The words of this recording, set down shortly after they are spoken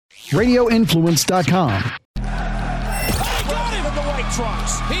RadioInfluence.com. Got him in the white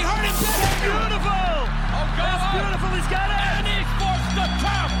trunks. He hurt him. That's beautiful. Oh, that's beautiful. He's got it. And he forced the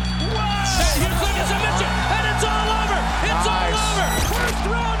count. Wow. Here's the submission. And it's all over. It's all over. First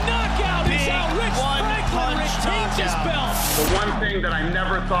round knockout. It's how Rich Franklin retains his belt. The one thing that I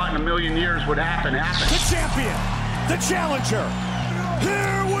never thought in a million years would happen happened. The champion. The challenger.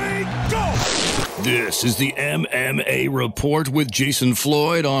 Here we go. This is the MMA Report with Jason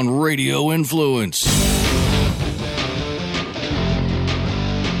Floyd on Radio Influence.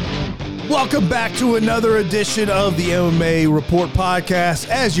 Welcome back to another edition of the MMA Report podcast.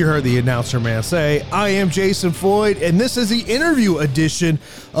 As you heard the announcer man say, I am Jason Floyd, and this is the interview edition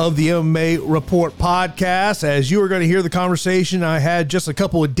of the MMA Report podcast. As you are going to hear the conversation I had just a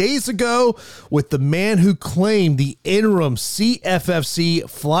couple of days ago with the man who claimed the interim CFFC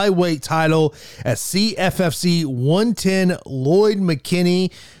Flyweight title at CFFC 110, Lloyd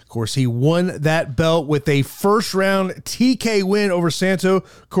McKinney. Of course, he won that belt with a first-round TK win over Santo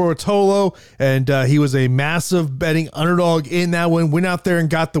Corotolo, and he was a massive betting underdog in that one. Went out there and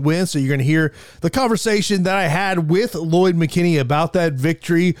got the win, so you're going to hear the conversation that I had with Lloyd McKinney about that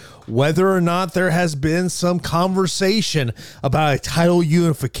victory, whether or not there has been some conversation about a title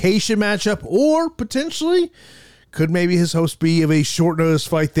unification matchup, or potentially could maybe his host be of a short-notice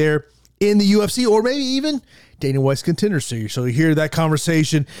fight there in the UFC, or maybe even Dana White's Contender Series. So you hear that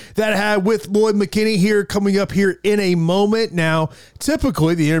conversation that I had with Lloyd McKinney here coming up here in a moment. Now,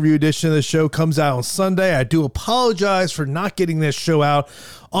 typically the interview edition of the show comes out on Sunday. I do apologize for not getting this show out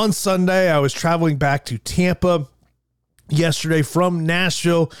on Sunday. I was traveling back to Tampa yesterday from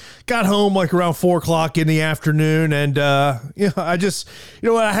Nashville, got home like around 4:00 in the afternoon. And, I just,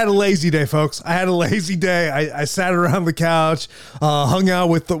 I had a lazy day, folks. I had a lazy day. I sat around the couch, hung out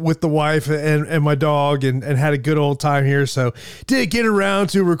with the wife and my dog and had a good old time here. So didn't get around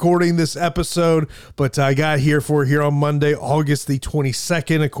to recording this episode, but I got here on Monday, August the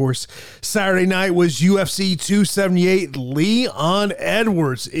 22nd. Of course, Saturday night was UFC 278. Leon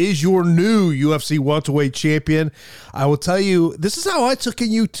Edwards is your new UFC welterweight champion. I will tell you, this is how I took in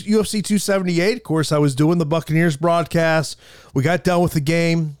UFC 278. Of course, I was doing the Buccaneers broadcast. We got done with the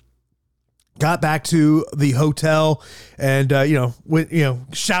game, got back to the hotel, and,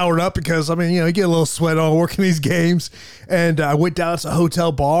 showered up because, you get a little sweat on working these games. And I went down to the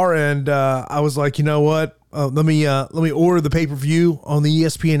hotel bar, and I was like, you know what? Let me order the pay-per-view on the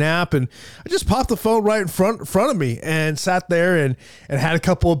ESPN app, and I just popped the phone right in front of me and sat there and had a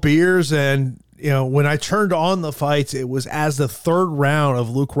couple of beers. And when I turned on the fights, it was as the third round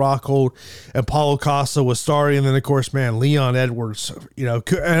of Luke Rockhold and Paulo Costa was starting. And then, of course, man, Leon Edwards,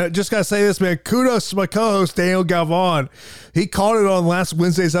 just got to say this, man, kudos to my co-host, Daniel Galvan. He called it on last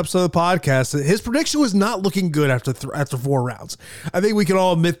Wednesday's episode of the podcast. His prediction was not looking good after 4 rounds. I think we can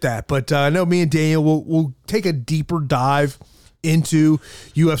all admit that. But I know me and Daniel will take a deeper dive into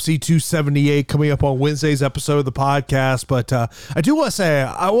UFC 278 coming up on Wednesday's episode of the podcast. But I do want to say,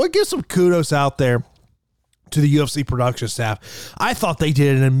 I want to give some kudos out there to the UFC production staff. I thought they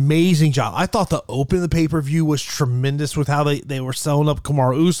did an amazing job. I thought the open of the pay-per-view was tremendous with how they were selling up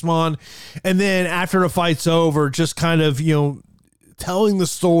Kamaru Usman. And then after the fight's over, just kind of, telling the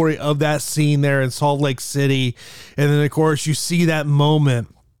story of that scene there in Salt Lake City. And then, of course, you see that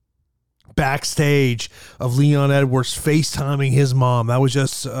moment backstage of Leon Edwards FaceTiming his mom. That was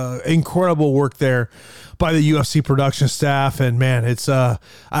just incredible work there by the UFC production staff. And man, it's I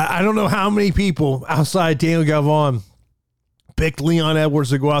don't know how many people outside Daniel Galvan picked Leon Edwards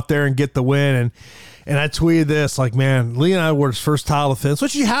to go out there and get the win. And I tweeted this, like, man, Leon Edwards' first title defense,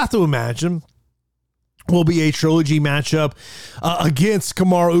 which you have to imagine will be a trilogy matchup against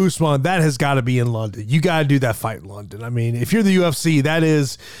Kamaru Usman. That has got to be in London. You got to do that fight in London. I mean, if you're the UFC,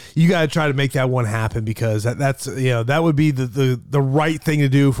 you got to try to make that one happen, because that's that would be the right thing to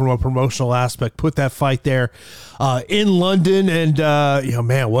do from a promotional aspect. Put that fight there in London, and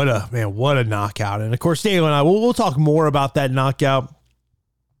man, what a knockout. And of course, Daniel and I we'll talk more about that knockout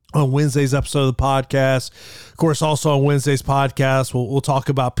on Wednesday's episode of the podcast. Of course, also on Wednesday's podcast, we'll talk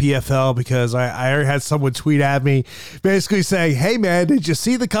about PFL, because I already had someone tweet at me basically saying, hey, man, did you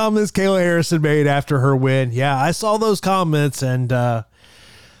see the comments Kayla Harrison made after her win? Yeah, I saw those comments, and I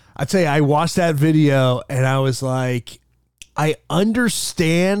tell you, I watched that video, and I was like, I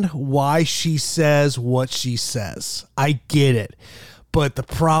understand why she says what she says. I get it. But the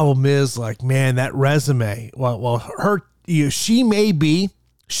problem is, like, man, that resume,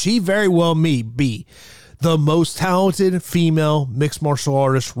 she very well may be the most talented female mixed martial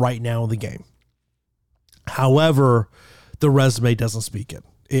artist right now in the game. However, the resume doesn't speak it.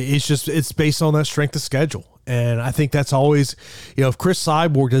 It's based on that strength of schedule. And I think that's always, if Chris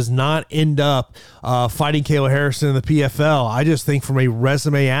Cyborg does not end up fighting Kayla Harrison in the PFL, I just think from a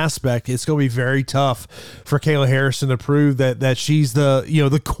resume aspect, it's going to be very tough for Kayla Harrison to prove that she's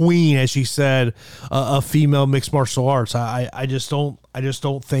the queen, as she said, of female mixed martial arts. I just don't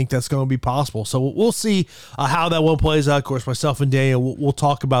think that's going to be possible. So we'll see how that one plays out. Of course, myself and Daniel, we'll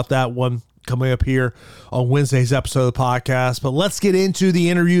talk about that one coming up here on Wednesday's episode of the podcast. But let's get into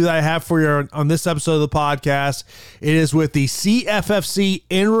the interview that I have for you on this episode of the podcast. It is with the CFFC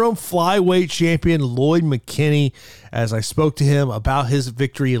interim flyweight champion, Lloyd McKinney, as I spoke to him about his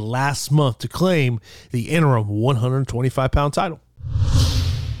victory last month to claim the interim 125-pound title.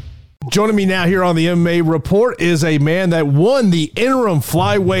 Joining me now here on the MMA Report is a man that won the interim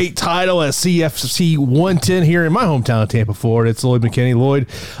flyweight title at CFFC 110 here in my hometown of Tampa, Florida. It's Lloyd McKinney. Lloyd,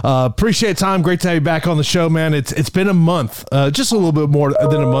 appreciate time. Great to have you back on the show, man. It's been a month, just a little bit more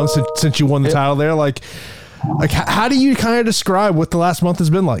than a month since you won the title there. Like how do you kind of describe what the last month has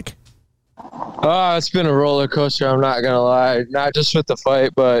been like? It's been a roller coaster. I'm not gonna lie. Not just with the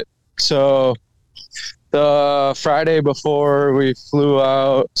fight, but so. The Friday before we flew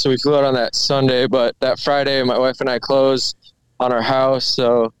out, so we flew out on that Sunday, but that Friday my wife and I closed on our house,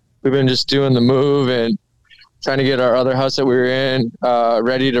 so we've been just doing the move and trying to get our other house that we were in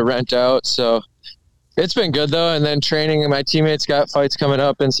ready to rent out. So it's been good though, and then training, and my teammates got fights coming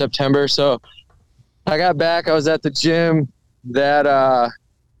up in September. So I got back, I was at the gym that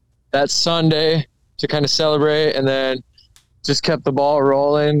Sunday to kind of celebrate, and then just kept the ball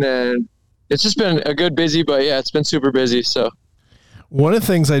rolling, and it's just been a good busy, but yeah, it's been super busy. So one of the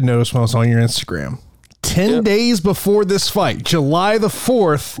things I noticed when I was on your Instagram, 10 days before this fight, July the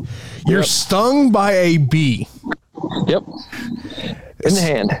 4th, you're stung by a bee. Yep. In the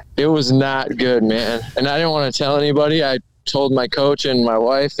hand. It was not good, man. And I didn't want to tell anybody. I told my coach and my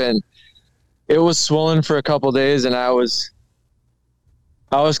wife, and it was swollen for a couple of days, and I was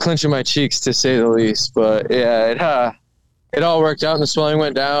clenching my cheeks, to say the least. But yeah, it all worked out, and the swelling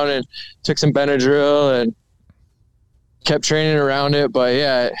went down, and took some Benadryl and kept training around it. But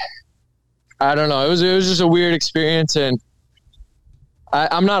yeah, I don't know. It was just a weird experience, and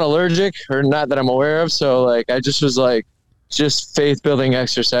I'm not allergic, or not that I'm aware of. So like, I just was like, just faith building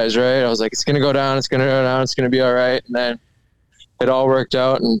exercise, right? I was like, it's going to go down. It's going to go down. It's going to be all right. And then it all worked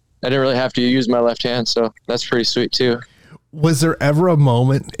out, and I didn't really have to use my left hand. So that's pretty sweet too. Was there ever a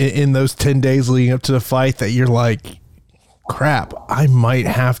moment in those 10 days leading up to the fight that you're like, crap, I may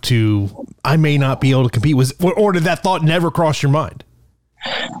not be able to compete? Or did that thought never cross your mind?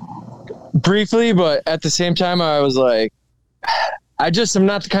 Briefly, but at the same time, I was like, I'm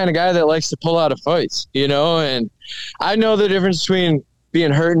not the kind of guy that likes to pull out of fights, and I know the difference between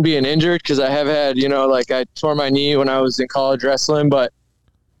being hurt and being injured, because I have had, like I tore my knee when I was in college wrestling, but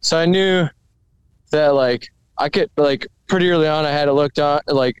so I knew that like I could, like, pretty early on, I had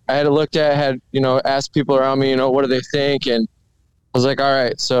asked people around me, what do they think? And I was like, all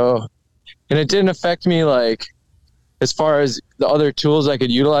right. So, and it didn't affect me, like, as far as the other tools I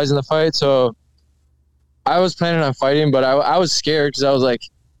could utilize in the fight. So I was planning on fighting, but I was scared, because I was like,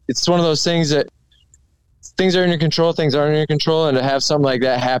 it's one of those things that things are in your control, things aren't in your control. And to have something like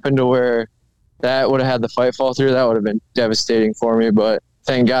that happen to where that would have had the fight fall through, that would have been devastating for me. But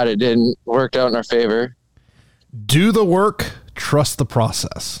thank God it didn't. Worked out in our favor. Do the work, trust the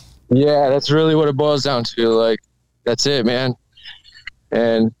process. Yeah, that's really what it boils down to. Like, that's it, man.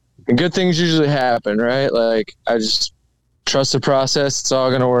 And good things usually happen, right? Like, I just trust the process. It's all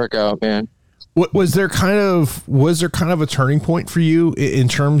going to work out, man. Was there kind of a turning point for you in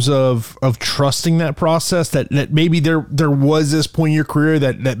terms of trusting that process, that maybe there was this point in your career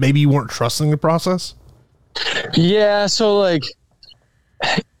that maybe you weren't trusting the process? Yeah. So like,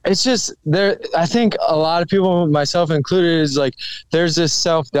 it's just there. I think a lot of people, myself included, is like, there's this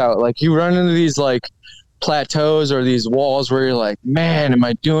self-doubt. Like, you run into these like plateaus or these walls where you're like, man, am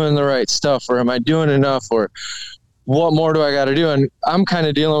I doing the right stuff, or am I doing enough, or what more do I got to do? And I'm kind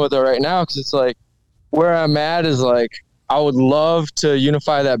of dealing with it right now, because it's like, where I'm at is like, I would love to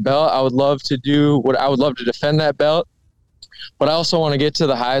unify that belt. I would love to defend that belt, but I also want to get to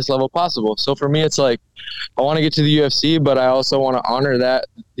the highest level possible. So for me, it's like, I want to get to the UFC, but I also want to honor that,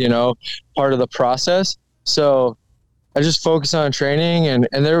 part of the process. So I just focus on training, and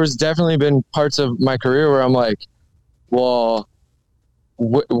there was definitely been parts of my career where I'm like, well,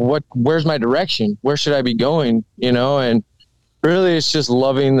 where's my direction? Where should I be going? And really, it's just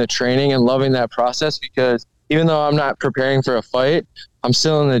loving the training and loving that process, because even though I'm not preparing for a fight, I'm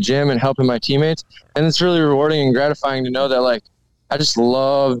still in the gym and helping my teammates. And it's really rewarding and gratifying to know that, like, I just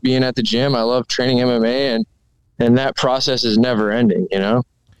love being at the gym. I love training MMA, and that process is never ending,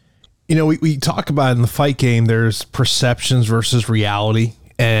 You know, we talk about in the fight game, there's perceptions versus reality.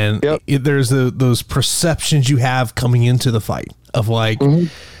 And there's those perceptions you have coming into the fight of like,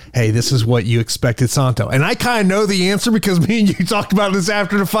 hey, this is what you expected Santo. And I kind of know the answer because me and you talked about this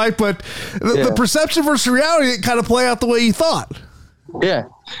after the fight, but the perception versus reality didn't kind of play out the way you thought. Yeah.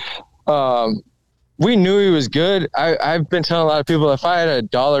 We knew he was good. I've been telling a lot of people, if I had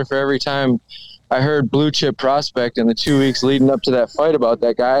 $1 for every time I heard blue chip prospect in the 2 weeks leading up to that fight about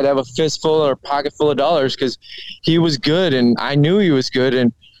that guy, I'd have a fistful or pocket full of dollars because he was good and I knew he was good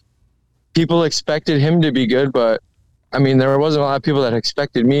and people expected him to be good. But I mean, there wasn't a lot of people that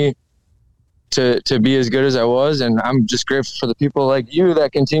expected me to be as good as I was. And I'm just grateful for the people like you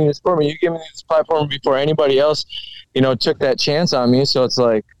that continue to support me. You gave me this platform before anybody else, took that chance on me. So it's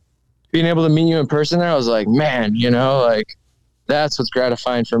like being able to meet you in person there, I was like, man, like that's what's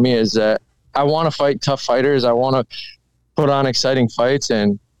gratifying for me is that I want to fight tough fighters. I want to put on exciting fights.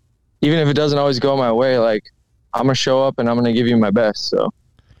 And even if it doesn't always go my way, like I'm going to show up and I'm going to give you my best. So,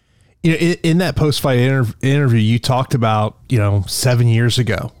 in that post-fight interview, you talked about, 7 years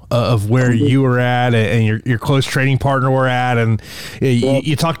ago of where you were at and your close training partner were at. And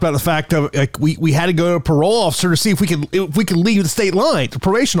you talked about the fact of like, we had to go to a parole officer to see if we could leave the state line, the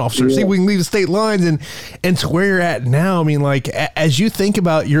probation officer, see if we can leave the state lines and to where you're at now. I mean, like, as you think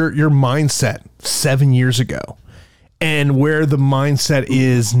about your mindset 7 years ago and where the mindset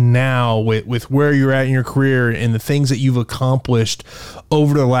is now with where you're at in your career and the things that you've accomplished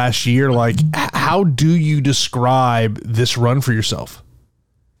over the last year, like how do you describe this run for yourself?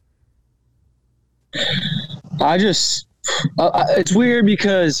 It's weird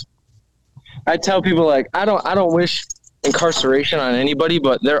because I tell people like, I don't wish incarceration on anybody,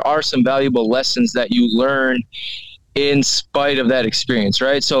 but there are some valuable lessons that you learn in spite of that experience,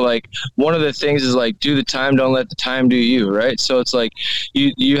 right? So like one of the things is like, do the time, don't let the time do you, right? So it's like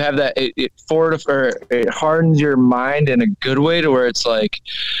you have that, it hardens your mind in a good way to where it's like,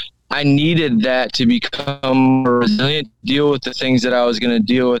 I needed that to become more resilient, deal with the things that I was going to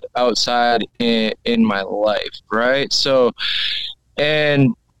deal with outside in my life, right? So,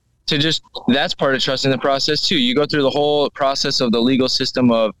 and to just, that's part of trusting the process too. You go through the whole process of the legal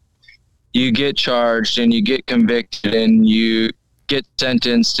system of you get charged and you get convicted and you get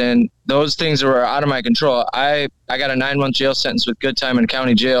sentenced, and those things were out of my control. I got a 9-month jail sentence with good time in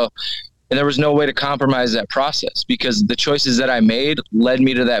county jail. And there was no way to compromise that process because the choices that I made led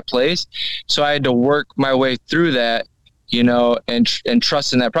me to that place. So I had to work my way through that, and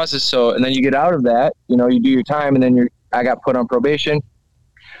trust in that process. So, and then you get out of that, you do your time, and then I got put on probation,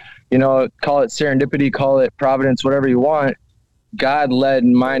 call it serendipity, call it providence, whatever you want. God led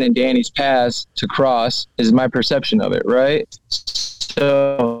mine and Danny's paths to cross is my perception of it. Right.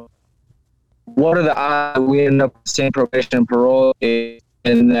 So what are the odds we end up with the same probation and parole?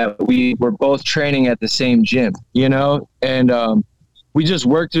 And that we were both training at the same gym, and we just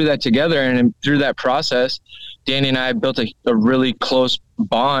worked through that together. And through that process, Danny and I built a really close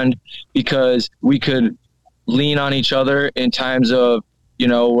bond because we could lean on each other in times of,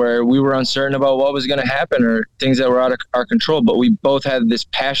 where we were uncertain about what was going to happen or things that were out of our control. But we both had this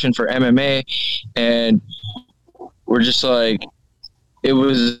passion for MMA, and we're just like, it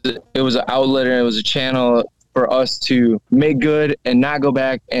was an outlet and it was a channel for us to make good and not go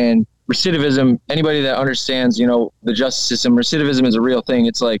back. And recidivism, anybody that understands, the justice system, recidivism is a real thing.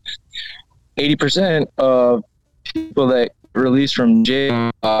 It's like 80% of people that release from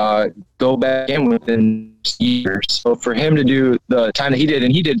jail go back in within years. So for him to do the time that he did,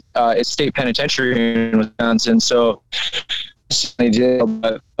 and he did a state penitentiary in Wisconsin, so jail,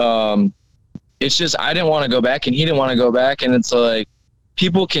 but it's just, I didn't want to go back and he didn't want to go back. And it's like,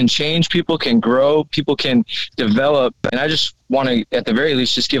 people can change, people can grow, people can develop. And I just want to, at the very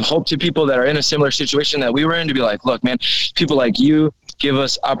least, just give hope to people that are in a similar situation that we were in, to be like, look, man, people like you give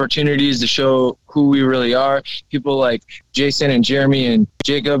us opportunities to show who we really are. People like Jason and Jeremy and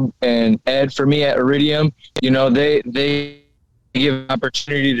Jacob and Ed for me at Iridium, they give an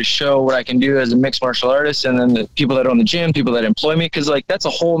opportunity to show what I can do as a mixed martial artist. And then the people that own the gym, people that employ me, because like that's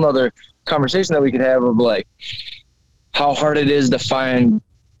a whole nother conversation that we could have of like how hard it is to find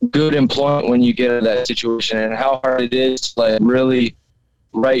good employment when you get in that situation, and how hard it is to like really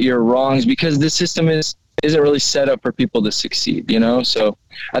right your wrongs, because the system isn't really set up for people to succeed, So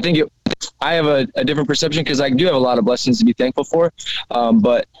I think I have a different perception because I do have a lot of blessings to be thankful for.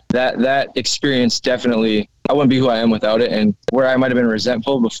 But that experience definitely, I wouldn't be who I am without it. And where I might've been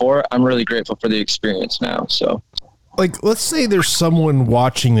resentful before, I'm really grateful for the experience now. So. Like, let's say there's someone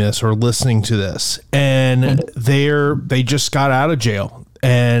watching this or listening to this and they just got out of jail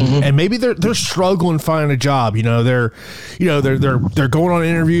and maybe they're struggling finding a job. They're going on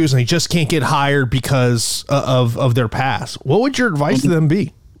interviews and they just can't get hired because of their past. What would your advice to them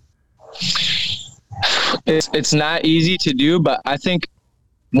be? It's not easy to do, but I think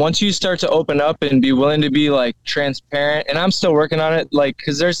once you start to open up and be willing to be like transparent, and I'm still working on it, like,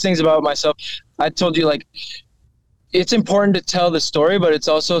 because there's things about myself. I told you, like, it's important to tell the story, but it's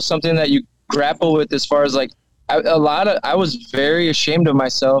also something that you grapple with as far as like I was very ashamed of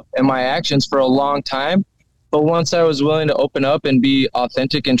myself and my actions for a long time. But once I was willing to open up and be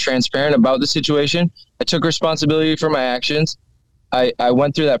authentic and transparent about the situation, I took responsibility for my actions. I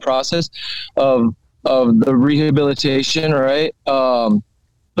went through that process of the rehabilitation, right?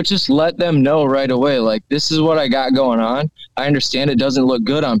 But just let them know right away, like, this is what I got going on. I understand it doesn't look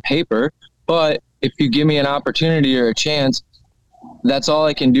good on paper, but if you give me an opportunity or a chance, that's all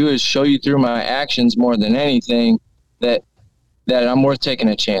I can do is show you through my actions more than anything that I'm worth taking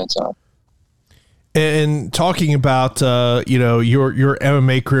a chance on. And talking about, your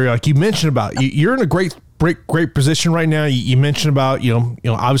MMA career, like you mentioned about, you're in a great position right now. You mentioned about,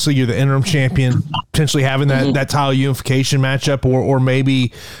 obviously you're the interim champion, potentially having that title unification matchup, or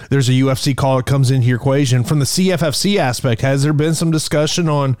maybe there's a UFC call that comes into your equation. From the CFFC aspect, has there been some discussion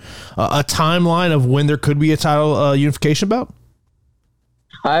on a timeline of when there could be a title unification bout?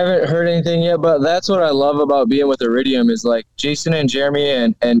 I haven't heard anything yet, but that's what I love about being with Iridium is like Jason and Jeremy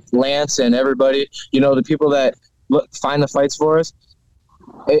and Lance and everybody, the people that find the fights for us.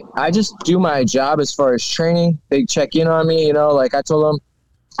 I just do my job as far as training. They check in on me, like I told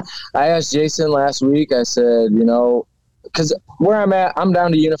them. I asked Jason last week, I said, because where I'm at, I'm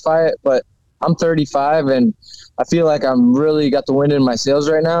down to unify it, but I'm 35 and I feel like I'm really got the wind in my sails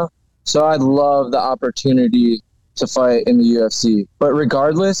right now. So I'd love the opportunity to fight in the UFC. But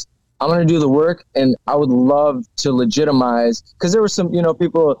regardless, I'm going to do the work, and I would love to legitimize, because there were some,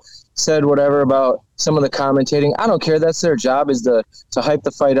 people said whatever about some of the commentating. I don't care. That's their job, is to hype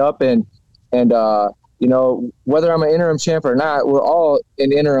the fight up, and whether I'm an interim champ or not, we're all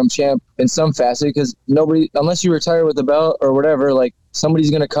an interim champ in some facet, because nobody, unless you retire with the belt or whatever, like, somebody's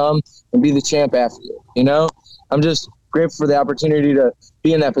going to come and be the champ after you, I'm just grateful for the opportunity to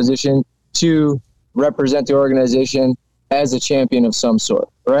be in that position to represent the organization as a champion of some sort,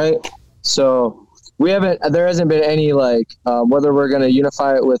 right? So there hasn't been any like whether we're going to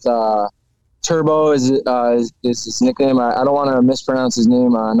unify it with Turbo is his nickname. I don't want to mispronounce his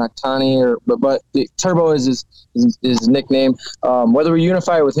name, Naktani, but Turbo is his nickname. Whether we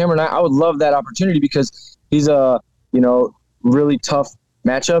unify it with him or not, I would love that opportunity, because he's a really tough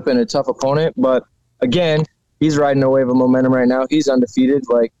matchup and a tough opponent. But again, he's riding a wave of momentum right now. He's undefeated.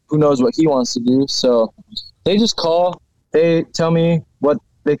 Like, who knows what he wants to do? So they just call. They tell me what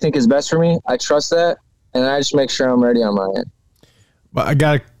they think is best for me. I trust that, and I just make sure I'm ready on my end. But I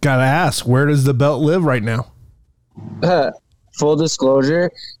gotta ask, where does the belt live right now? Full disclosure,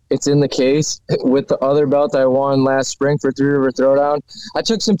 it's in the case with the other belt I won last spring for Three River Throwdown. I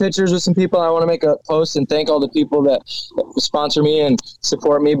took some pictures with some people. I want to make a post and thank all the people that sponsor me and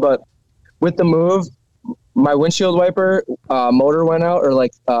support me. But with the move, my windshield wiper motor went out, or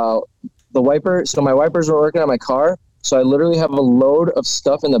like the wiper. So my wipers were working on my car. So I literally have a load of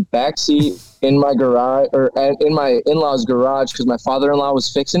stuff in the back seat in my garage, or in my in-laws' garage, because my father-in-law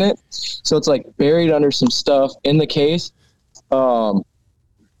was fixing it. So it's like buried under some stuff in the case. But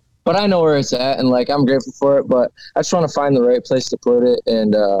I know where it's at, and like, I'm grateful for it, but I just want to find the right place to put it.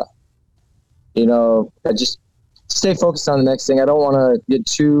 And, I just stay focused on the next thing. I don't want to get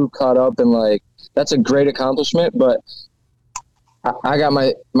too caught up in like, that's a great accomplishment, but I got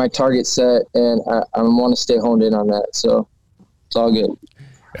my target set, and I want to stay honed in on that. So it's all good.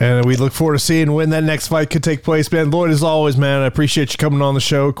 And we look forward to seeing when that next fight could take place, man. Lloyd, as always, man, I appreciate you coming on the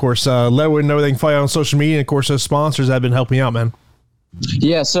show. Of course, let everyone know they can find you on social media. And of course, those sponsors have been helping you out, man.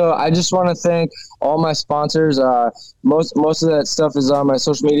 Yeah, so I just want to thank all my sponsors. Most of that stuff is on my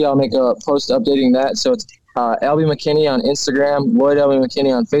social media. I'll make a post updating that. So it's Albie McKinney on Instagram, Lloyd Albie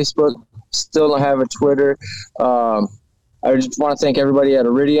McKinney on Facebook. Still don't have a Twitter. I just want to thank everybody at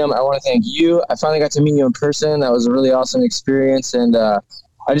Iridium. I want to thank you. I finally got to meet you in person. That was a really awesome experience. And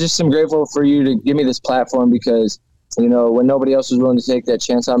I just am grateful for you to give me this platform, because, when nobody else was willing to take that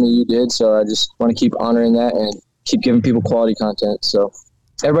chance on me, you did. So I just want to keep honoring that and keep giving people quality content. So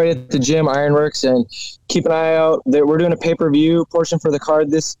everybody at the gym, Ironworks, and keep an eye out. We're doing a pay-per-view portion for the card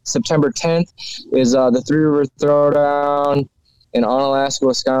this September 10th is the Three River Throwdown in Onalaska,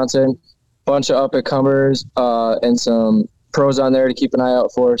 Wisconsin. Bunch of up-and-comers and some pros on there to keep an eye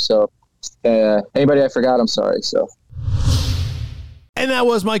out for. So anybody I forgot, I'm sorry. So. And that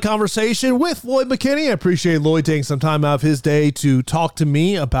was my conversation with Lloyd McKinney. I appreciate Lloyd taking some time out of his day to talk to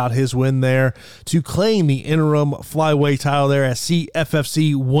me about his win there to claim the interim flyweight title there at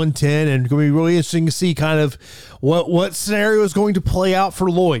CFFC 110. And it's going to be really interesting to see kind of what scenario is going to play out for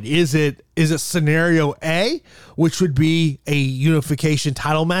Lloyd. Is it scenario A, which would be a unification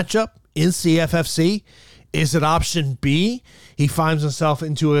title matchup in CFFC? Is it option B, he finds himself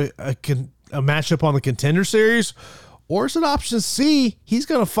into a matchup on the Contender Series? Or is it option C, he's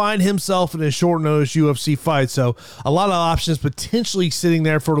going to find himself in a short notice UFC fight? So a lot of options potentially sitting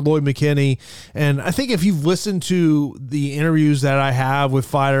there for Lloyd McKinney. And I think if you've listened to the interviews that I have with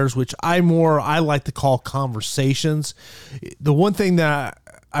fighters, which I like to call conversations, the one thing that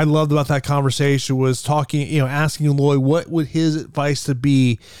I loved about that conversation was asking Lloyd what would his advice to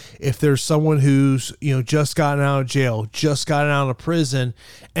be if there's someone who's, just gotten out of jail, just gotten out of prison,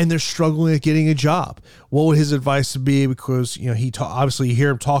 and they're struggling at getting a job. What would his advice to be? Because, obviously you hear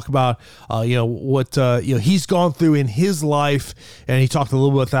him talk about, what he's gone through in his life, and he talked a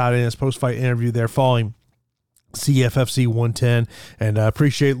little bit about that in his post-fight interview there following CFFC 110, and I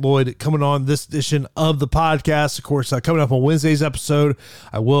appreciate Lloyd coming on this edition of the podcast. Of course, coming up on Wednesday's episode,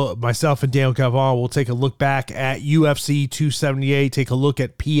 myself and Daniel Gavon will take a look back at UFC 278, take a look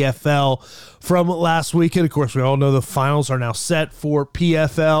at PFL from last weekend. Of course, we all know the finals are now set for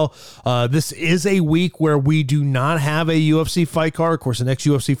PFL. This is a week where we do not have a UFC fight card. Of course, the next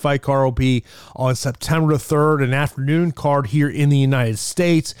UFC fight card will be on September 3rd, an afternoon card here in the United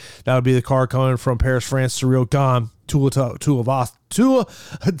States. That would be the card coming from Paris, France, Cyril Gane, Tuivasa,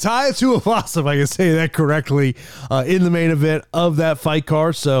 if I can say that correctly, in the main event of that fight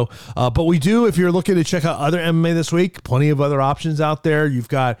card. So, but we do, if you're looking to check out other MMA this week, plenty of other options out there. You've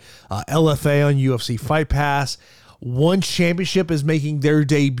got LFA on UFC Fight Pass. One Championship is making their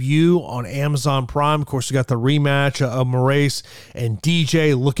debut on Amazon Prime. Of course, we got the rematch of Moraes and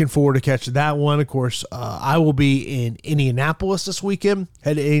DJ. Looking forward to catching that one. Of course, I will be in Indianapolis this weekend.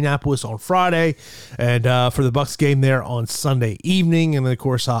 Head to Indianapolis on Friday, and for the Bucks game there on Sunday evening. And then, of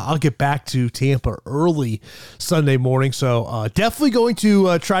course, I'll get back to Tampa early Sunday morning. So definitely going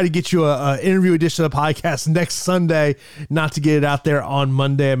to try to get you an interview edition of the podcast next Sunday, not to get it out there on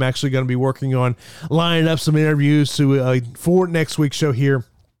Monday. I'm actually going to be working on lining up some interviews for next week's show here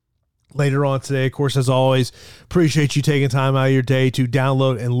later on today. Of course, as always, appreciate you taking time out of your day to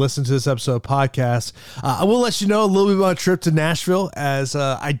download and listen to this episode of podcast. I will let you know a little bit about a trip to Nashville, as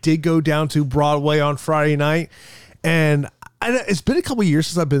I did go down to Broadway on Friday night, and it's been a couple years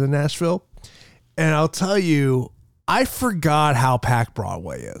since I've been to Nashville, and I'll tell you, I forgot how packed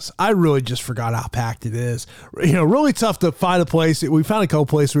Broadway is. I really just forgot how packed it is. Really tough to find a place. We found a couple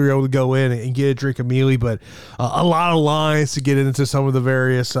places we were able to go in and get a drink immediately, but a lot of lines to get into some of the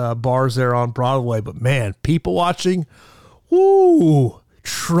various bars there on Broadway. But man, people watching, woo,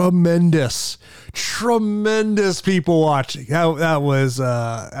 tremendous people watching. That was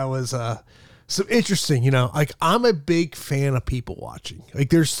some interesting, like, I'm a big fan of people watching. Like,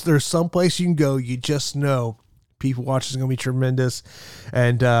 there's some place you can go, you just know people watching is going to be tremendous.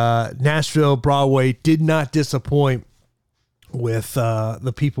 And Nashville, Broadway did not disappoint with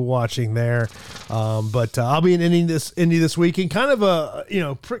the people watching there. But I'll be in Indy this weekend. Kind of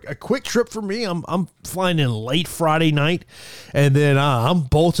a quick trip for me. I'm flying in late Friday night, and then I'm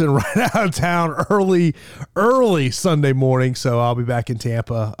bolting right out of town early Sunday morning. So I'll be back in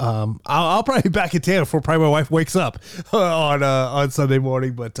Tampa. I'll probably be back in Tampa before probably my wife wakes up on Sunday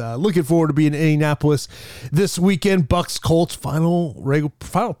morning. But looking forward to being in Indianapolis this weekend. Bucks Colts final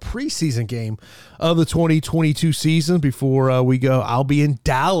preseason game of the 2022 season before we go. I'll be in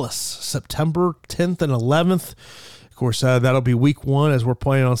Dallas September 10th and 11th. Of course, that'll be week one as we're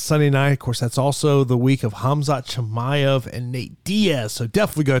playing on Sunday night. Of course, that's also the week of Khamzat Chimaev and Nate Diaz. So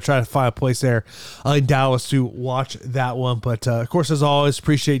definitely going to try to find a place there in Dallas to watch that one. But of course, as always,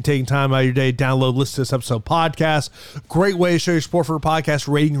 appreciate you taking time out of your day. Download, listen to this episode podcast. Great way to show your support for the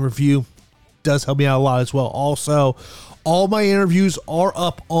podcast. Rating and review does help me out a lot as well. Also, all my interviews are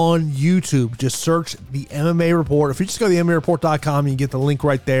up on YouTube. Just search the MMA Report. If you just go to the MMAReport.com, you can get the link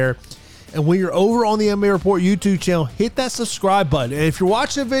right there. And when you're over on the MMA Report YouTube channel, hit that subscribe button. And if you're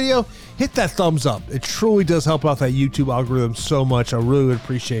watching the video, hit that thumbs up. It truly does help out that YouTube algorithm so much. I really would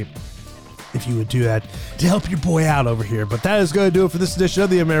appreciate if you would do that to help your boy out over here. But that is going to do it for this edition of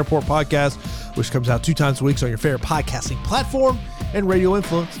the MMA Report podcast, which comes out 2 times a week on your favorite podcasting platform and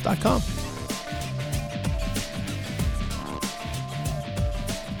radioinfluence.com.